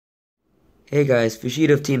Hey guys,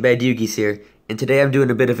 Fushida of Team BadYugis here, and today I'm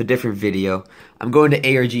doing a bit of a different video. I'm going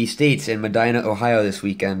to ARG States in Medina, Ohio this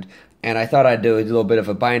weekend, and I thought I'd do a little bit of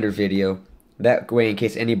a binder video. That way, in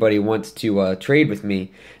case anybody wants to trade with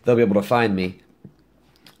me, they'll be able to find me.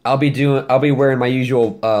 I'll be wearing my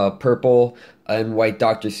usual purple and white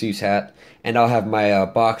Dr. Suess hat, and I'll have my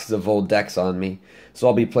boxes of old decks on me. So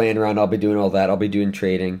I'll be playing around, I'll be doing all that, I'll be doing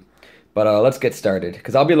trading. But let's get started,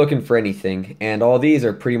 because I'll be looking for anything, and all these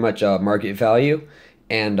are pretty much market value,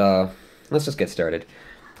 and let's just get started.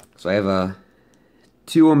 So I have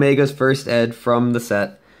 2 Omegas First Ed from the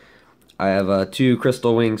set. I have 2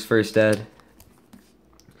 Crystal Wings First Ed.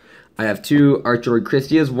 I have 2 Archeroid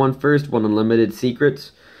Christias, 1 First, 1 Unlimited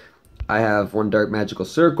Secrets. I have 1 Dark Magical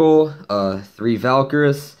Circle, 3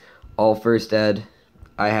 Valkyris, all First Ed.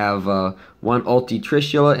 I have 1 Ulti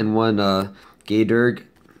Trishula and 1 Gaydurg.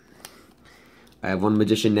 I have 1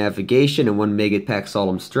 Magician Navigation and 1 Mega Pack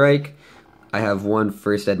Solemn Strike. I have 1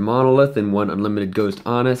 First Ed Monolith and 1 Unlimited Ghost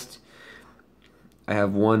Honest. I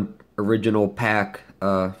have 1 Original Pack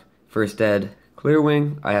First Ed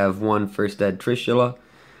Clearwing. I have 1 First Ed Trishula.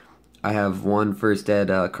 I have 1 First Ed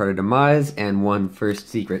Card of Demise and 1 First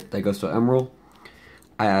Secret that goes to Emerald.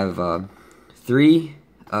 I have 3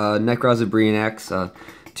 Necros of Brionax,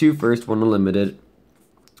 2 First, 1 Unlimited.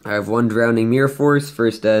 I have 1 Drowning Mirror Force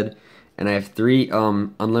First Ed. And I have 3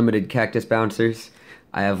 Unlimited Cactus Bouncers.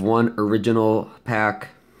 I have 1 Original Pack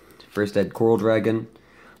First Ed Coral Dragon.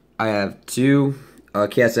 I have 2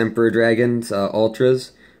 Chaos Emperor Dragons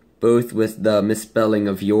Ultras, both with the misspelling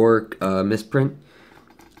of York misprint.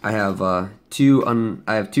 I have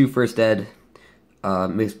 2 First Ed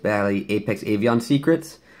Mixed Valley Apex Avion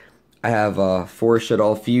Secrets. I have 4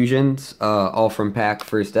 Shaddoll Fusions, all from Pack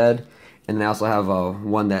First Ed. And I also have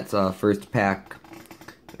 1 that's First Pack,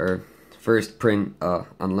 or First Print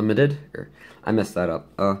Unlimited. I messed that up.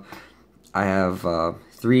 I have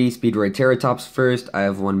 3 Speedroid Terratops First. I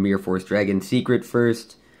have 1 Mirror Force Dragon Secret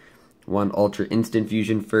First. 1 Ultra Instant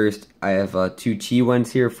Fusion First. I have 2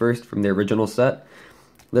 Chi-Wens here First from the original set.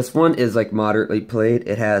 This one is like moderately played.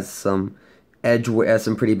 It has some edge wear,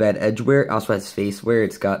 some pretty bad edge wear. It also has face wear.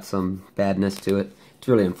 It's got some badness to it. It's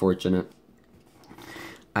really unfortunate.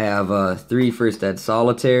 I have 3 First Ed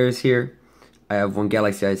Solitaires here. I have 1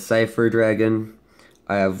 Galaxy Eyes Cypher Dragon.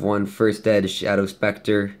 I have 1 First Ed Shadow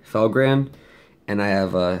Spectre Felgran. And I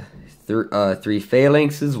have 3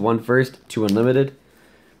 Phalanxes, 1 First, 2 Unlimited.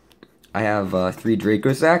 I have 3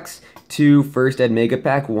 Dracosacs, 2 First Ed Mega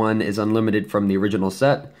Pack, 1 is Unlimited from the original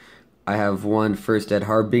set. I have 1 First Ed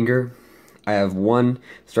Harbinger. I have 1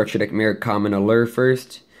 Structure Deck Mirror Common Allure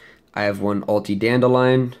First. I have 1 Ulti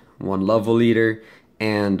Dandelion, 1 Level Leader,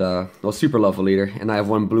 and, well, Super Level Leader. And I have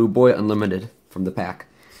 1 Blue Boy Unlimited from the pack.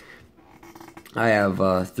 I have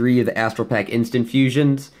 3 of the Astral Pack Instant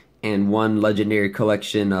Fusions and 1 Legendary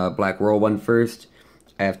Collection Black Whirlwind First.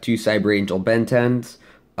 I have 2 Cyber Angel Bentens,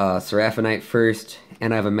 Seraphonite First,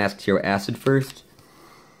 and I have a Masked Hero Acid First.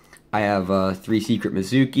 I have 3 Secret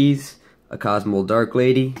Mizukis, a Cosmo Dark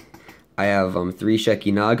Lady. I have 3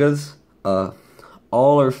 Sheki Nagas.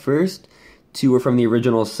 All are First. 2 are from the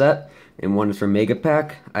original set, and 1 is from Mega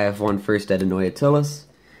Pack. I have 1 First Ed Anoyatilis.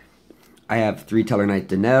 I have 3 Tellarknight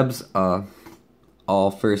Denebs,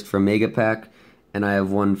 all First from Mega Pack, and I have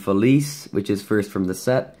 1 Felice, which is First from the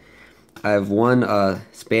set. I have 1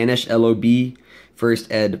 Spanish LOB First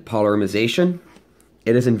Ed Polymerization.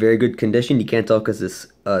 It is in very good condition. You can't tell because this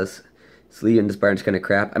sleeve and this binder is kind of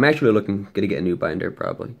crap. I'm actually gonna get a new binder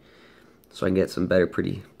probably, so I can get some better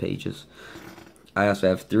pretty pages. I also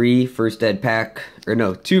have 3 First Ed Pack, or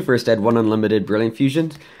no, 2 First Ed, 1 Unlimited Brilliant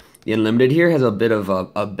Fusions. The Unlimited here has a bit of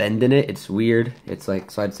a bend in it. It's weird. It's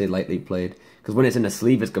like, so I'd say lightly played. Because when it's in a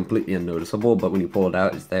sleeve, it's completely unnoticeable, but when you pull it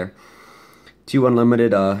out, it's there. 2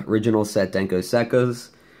 Unlimited Original Set Denko Sekkas.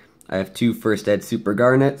 I have 2 First Ed Super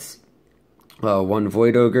Garnets. 1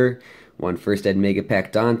 Void Ogre. 1 First Ed Mega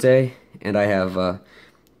Pack Dante. And I have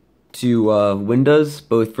 2 Windows,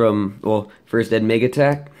 both from, well, First Ed Mega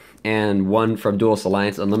Attack, and 1 from Duelist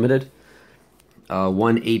Alliance Unlimited.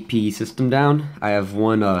 1 AP System Down. I have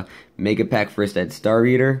 1 Mega Pack First Ed Star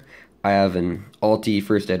Reader. I have an Ulti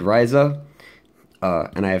First Ed Ryza.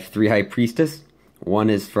 And I have 3 High Priestess. 1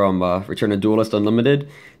 is from Return of Duelist Unlimited.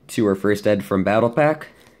 2 are First Ed from Battle Pack.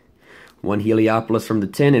 1 Heliopolis from the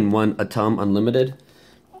Tin, and 1 Atom Unlimited.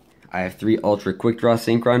 I have 3 Ultra Quick Draw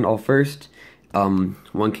Synchron, all First. 1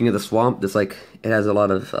 King of the Swamp. This, like, it has a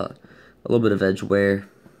lot of, a little bit of edge wear.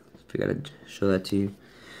 I gotta show that to you.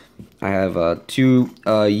 I have 2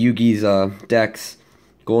 Yugi's decks,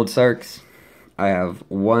 Gold Sarks. I have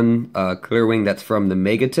 1 Clearwing that's from the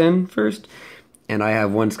Megaton First, and I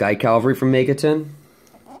have 1 Sky Cavalry from Megaton.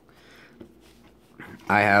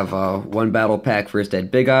 I have one battle pack First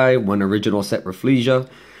Ed Big Eye, one original set Rafflesia,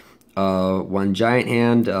 one Giant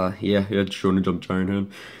Hand, yeah, it's Shonen Jump Giant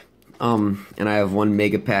Hand. And I have one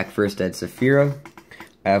Mega Pack First Ed Saphira.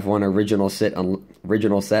 I have one original set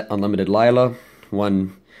Unlimited Lila,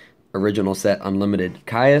 one original set Unlimited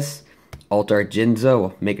Caius, Alt Art Jinzo,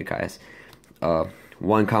 well, Mega Caius,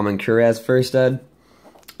 one common Kuraz First Ed.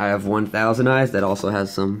 I have 1000 Eyes that also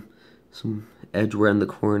has some edgeware in the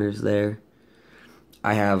corners there.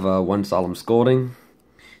 I have one Solemn Scolding,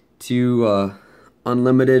 two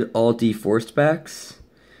Unlimited Alti Forced Backs.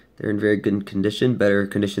 They're in very good condition, better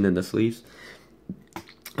condition than the sleeves.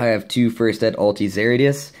 I have two First Ed Alti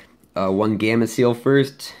Zeradius, one Gamma Seal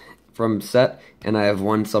First from set, and I have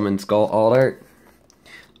one Summon Skull Alt Art.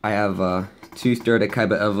 I have two Sturda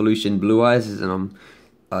Kaiba Evolution Blue Eyes in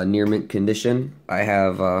near mint condition. I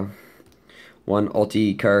have one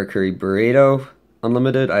Alti Karakuri Burrito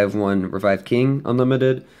Unlimited. I have one Revive King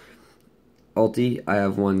Unlimited Alti. I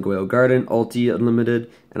have one Goyle Garden Alti Unlimited,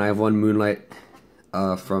 and I have one Moonlight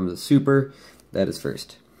from the Super. That is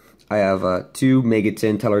first. I have two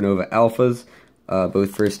Megatin Telernova Alphas,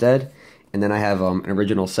 both First Ed, and then I have an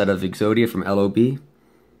original set of Exodia from LOB.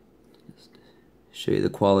 Just show you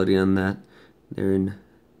the quality on that. They're in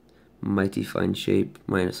mighty fine shape,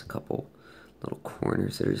 minus a couple little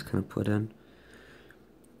corners that are just kind of put in.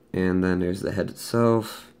 And then there's the head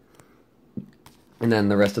itself. And then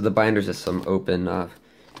the rest of the binders is some open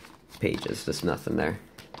pages, just nothing there.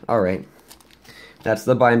 Alright, that's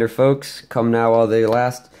the binder, folks. Come now while they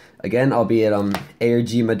last. Again, I'll be at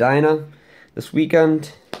ARG Medina this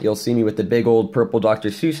weekend. You'll see me with the big old purple Dr.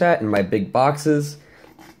 Seuss hat and my big boxes.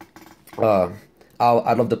 I'd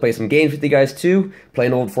love to play some games with you guys too.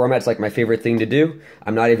 Playing old formats like my favorite thing to do.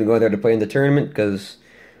 I'm not even going there to play in the tournament because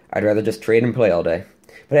I'd rather just trade and play all day.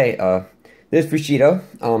 But hey, this is Bushido.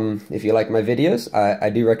 If you like my videos, I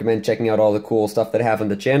do recommend checking out all the cool stuff that I have on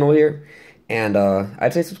the channel here. And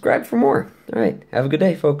I'd say subscribe for more. Alright, have a good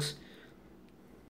day, folks.